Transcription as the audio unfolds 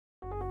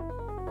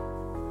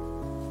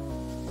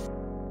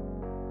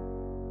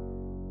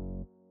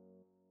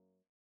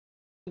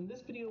So in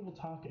this video, we'll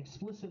talk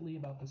explicitly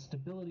about the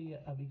stability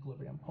of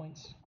equilibrium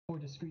points for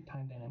discrete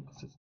time dynamical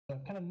systems. So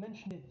I've kind of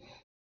mentioned it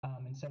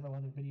in several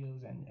other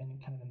videos and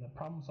kind of in the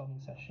problem solving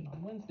session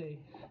on Wednesday,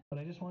 but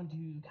I just wanted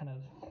to kind of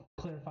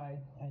clarify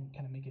and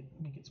kind of make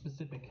it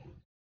specific,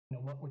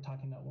 what we're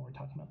talking about when we're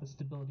talking about the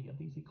stability of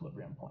these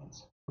equilibrium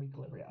points or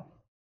equilibria.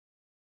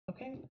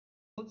 Okay,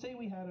 let's say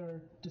we had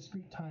our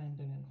discrete time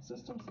dynamical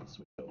systems. Let's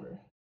switch over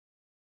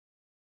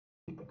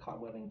to the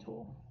cobwebbing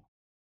tool.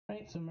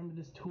 Right, so remember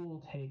this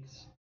tool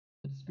takes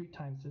the discrete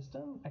time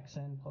system,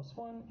 xn plus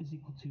 1 is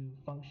equal to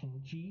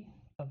function g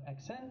of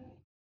xn,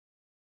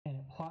 and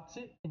it plots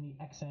it in the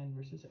xn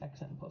versus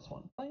xn plus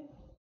 1 plane.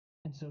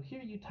 And so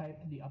here you type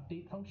the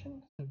update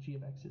function, so g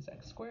of x is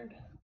x squared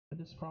for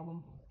this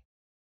problem,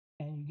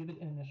 and you give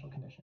it an initial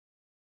condition,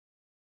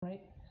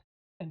 right?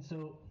 And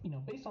so,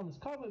 based on this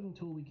cobwebbing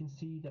tool, we can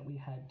see that we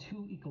had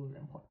two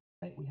equilibrium points,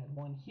 right? We had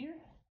one here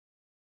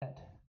at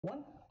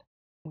 1,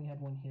 we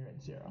had one here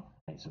at 0,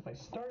 right? So if I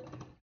start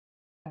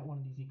at one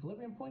of these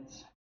equilibrium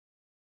points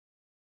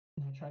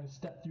and I try to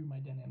step through my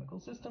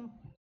dynamical system,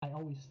 I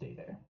always stay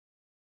there,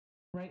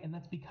 right? And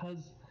that's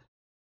because,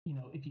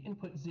 if you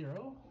input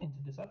 0 into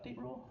this update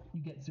rule,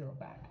 you get 0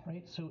 back,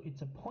 right? So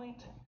it's a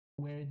point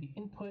where the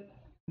input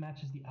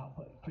matches the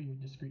output for your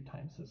discrete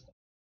time system,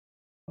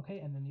 okay?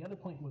 And then the other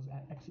point was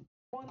at x equals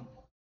 1,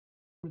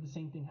 where the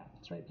same thing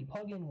happens, right? If you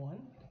plug in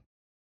 1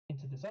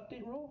 into this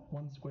update rule,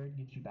 1 squared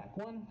gives you back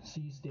 1,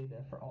 so you stay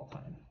there for all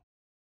time.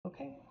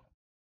 Okay?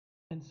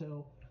 And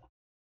so,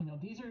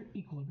 these are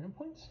equilibrium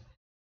points,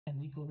 and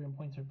the equilibrium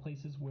points are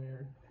places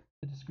where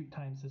the discrete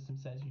time system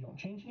says you don't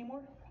change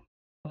anymore.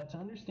 But to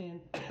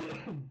understand,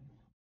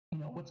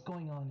 what's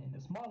going on in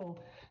this model,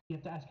 you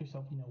have to ask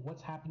yourself,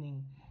 what's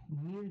happening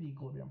near the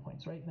equilibrium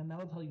points, right? And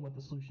that'll tell you what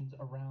the solutions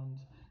around,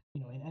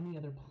 in any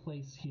other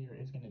place here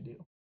is going to do.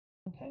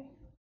 Okay?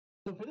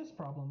 So for this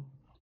problem,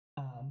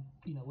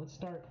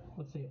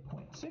 let's say at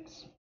point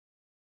 6,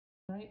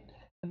 right?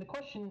 And the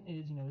question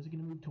is, is it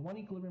going to move to one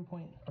equilibrium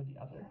point or the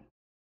other?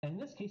 And in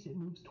this case, it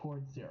moves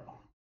towards 0.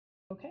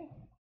 Okay?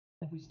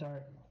 If we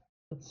start,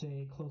 let's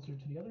say, closer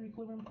to the other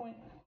equilibrium point,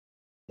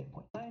 say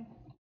point 9,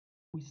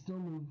 we still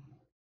move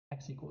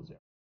x equals 0.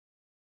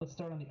 Let's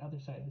start on the other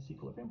side of this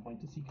equilibrium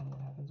point to see kind of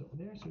what happens over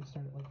there. So we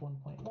start at like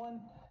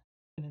 1.1,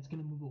 and it's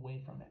going to move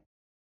away from it.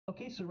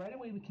 Okay, so right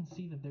away we can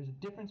see that there's a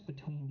difference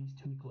between these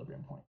two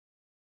equilibrium points.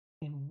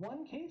 In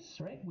one case,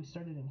 right, we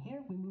started in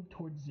here, we moved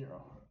towards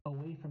 0,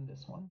 away from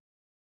this one.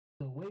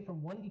 So away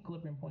from one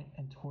equilibrium point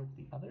and towards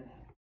the other.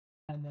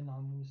 And then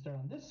when we start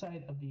on this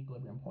side of the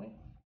equilibrium point,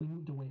 we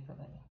moved away from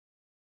it.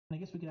 And I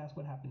guess we could ask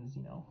what happens,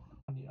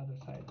 on the other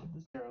side of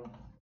the 0,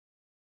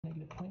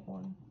 negative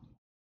 0.1,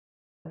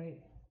 right?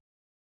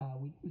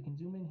 We can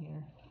zoom in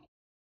here,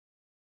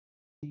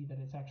 see that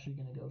it's actually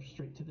going to go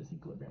straight to this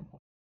equilibrium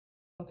point.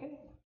 Okay?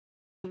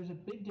 There's a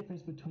big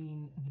difference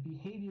between the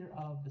behavior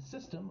of the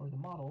system or the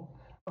model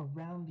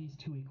around these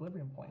two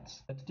equilibrium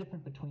points that's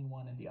different between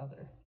one and the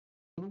other.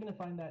 So we're going to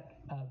find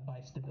that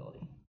by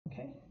stability.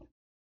 Okay?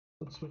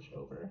 Let's switch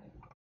over.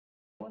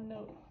 One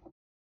note.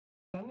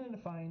 So I'm going to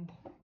define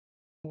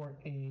for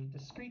a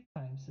discrete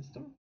time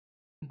system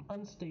an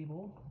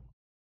unstable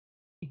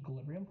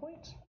equilibrium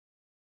point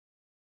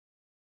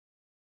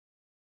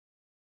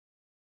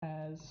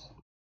as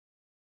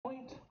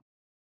point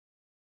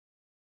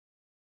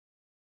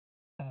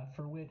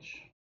for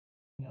which,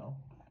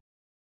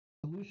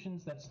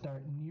 solutions that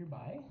start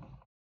nearby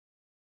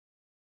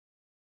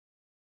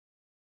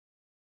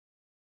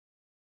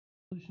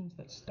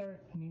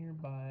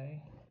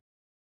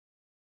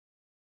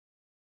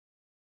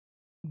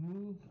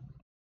move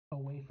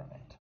away from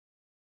it.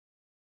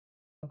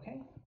 Okay?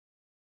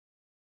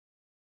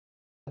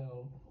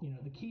 So,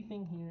 the key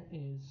thing here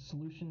is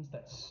solutions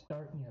that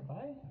start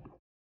nearby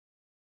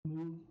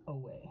move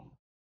away.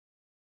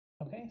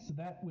 Okay? So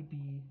that would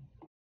be,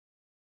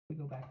 we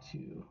go back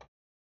to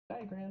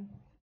diagram,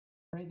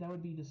 right? That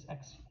would be this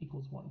x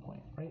equals 1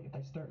 point, right? If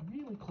I start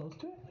really close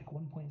to it, like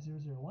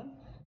 1.001,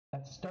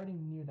 that's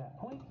starting near that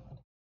point.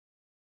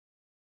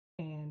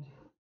 And,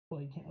 well,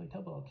 you can't really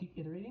tell, but I'll keep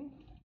iterating.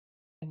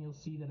 And you'll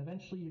see that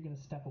eventually you're going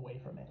to step away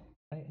from it,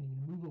 right? And you're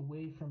going to move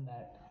away from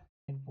that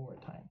in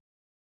forward time.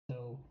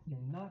 So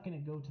you're not going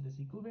to go to this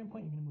equilibrium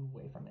point, you're going to move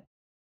away from it.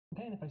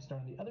 Okay, and if I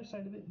start on the other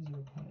side of it,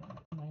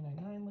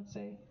 0.999, let's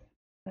say,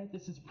 right?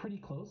 This is pretty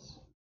close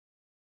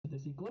to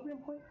this equilibrium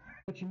point,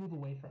 but you move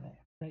away from it,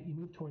 right? You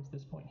move towards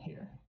this point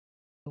here.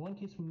 So one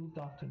case we moved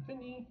off to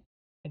infinity,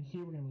 and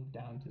here we're going to move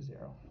down to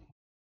 0.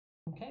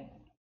 Okay?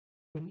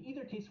 But in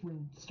either case, we're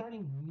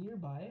starting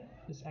nearby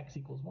this x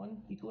equals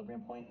 1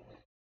 equilibrium point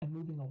and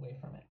moving away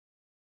from it.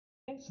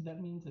 Okay, so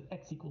that means that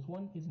x equals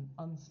 1 is an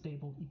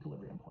unstable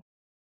equilibrium point,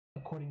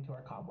 according to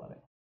our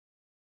cobwebbing.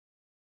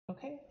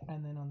 Okay,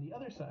 and then on the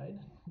other side,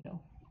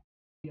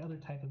 the other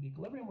type of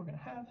equilibrium we're going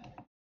to have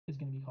is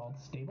going to be called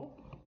stable.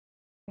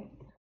 Okay.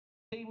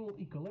 Stable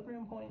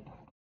equilibrium point.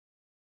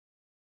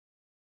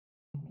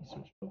 Let me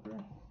switch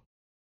over.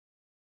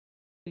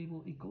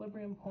 Stable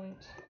equilibrium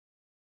point.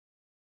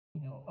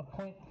 A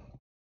point.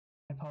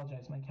 I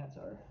apologize, my cats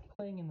are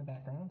playing in the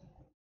background.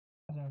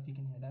 I don't know if you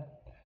can hear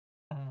that.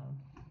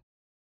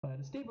 But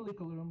a stable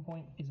equilibrium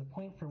point is a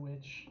point for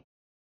which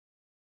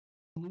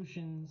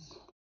solutions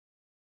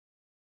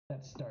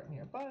that start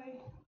nearby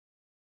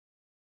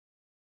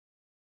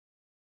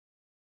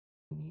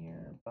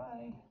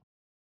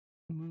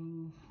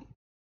move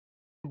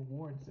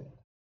towards it.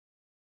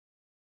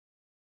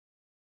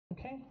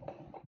 Okay?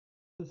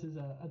 This is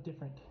a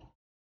different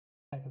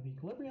type of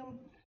equilibrium,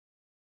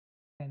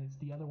 and it's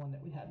the other one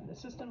that we had in the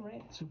system,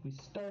 right? So if we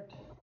start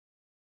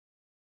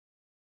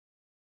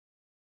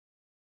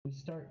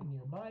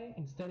nearby,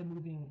 instead of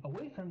moving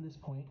away from this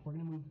point, we're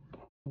going to move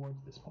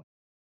towards this point.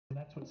 So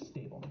that's what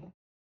stable means.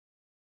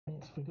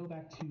 Right? So if we go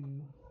back to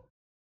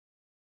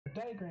our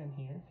diagram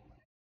here,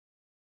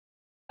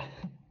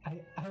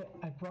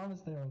 I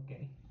promise they're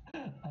okay. I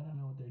don't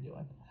know what they're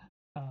doing.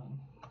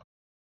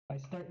 I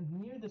start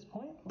near this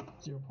point,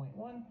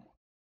 0.1,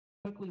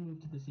 quickly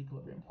move to this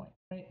equilibrium point,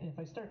 right? And if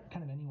I start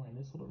kind of anywhere in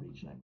this little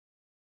region,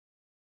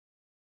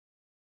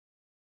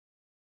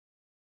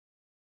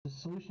 the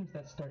solutions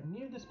that start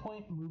near this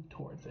point move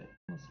towards it.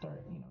 We'll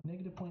start,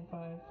 negative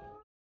 0.5,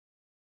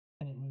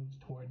 and it moves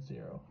towards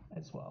 0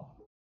 as well.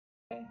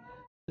 Okay?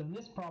 So in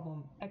this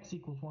problem, x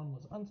equals 1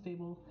 was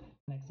unstable,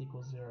 and x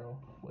equals 0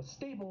 was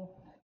stable,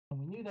 and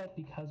we knew that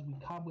because we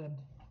cobwebbed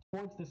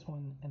towards this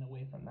one and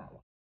away from that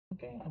one.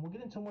 Okay? And we'll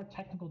get into a more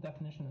technical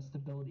definition of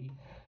stability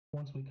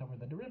once we cover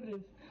the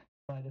derivative,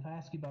 but if I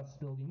ask you about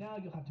stability now,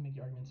 you'll have to make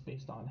your arguments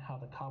based on how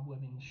the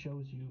cobwebbing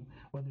shows you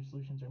whether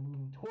solutions are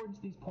moving towards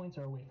these points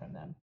or away from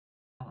them.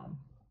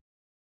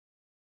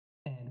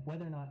 And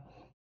whether or not,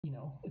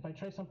 if I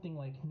try something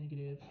like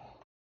negative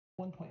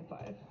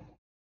 1.5,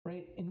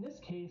 right? In this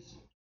case,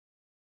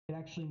 it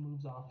actually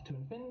moves off to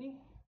infinity,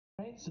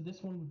 right? So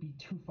this one would be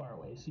too far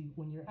away. So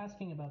when you're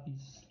asking about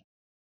these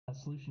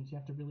solutions, you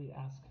have to really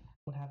ask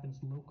what happens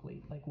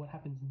locally, like what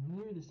happens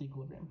near this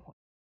equilibrium point.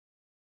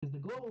 Because the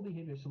global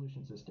behavior of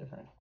solutions is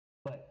different.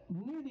 But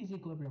near these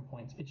equilibrium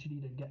points, it should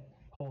either get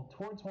pulled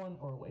towards one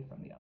or away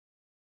from the other.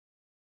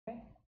 Okay?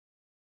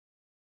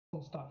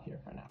 We'll stop here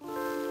for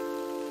now.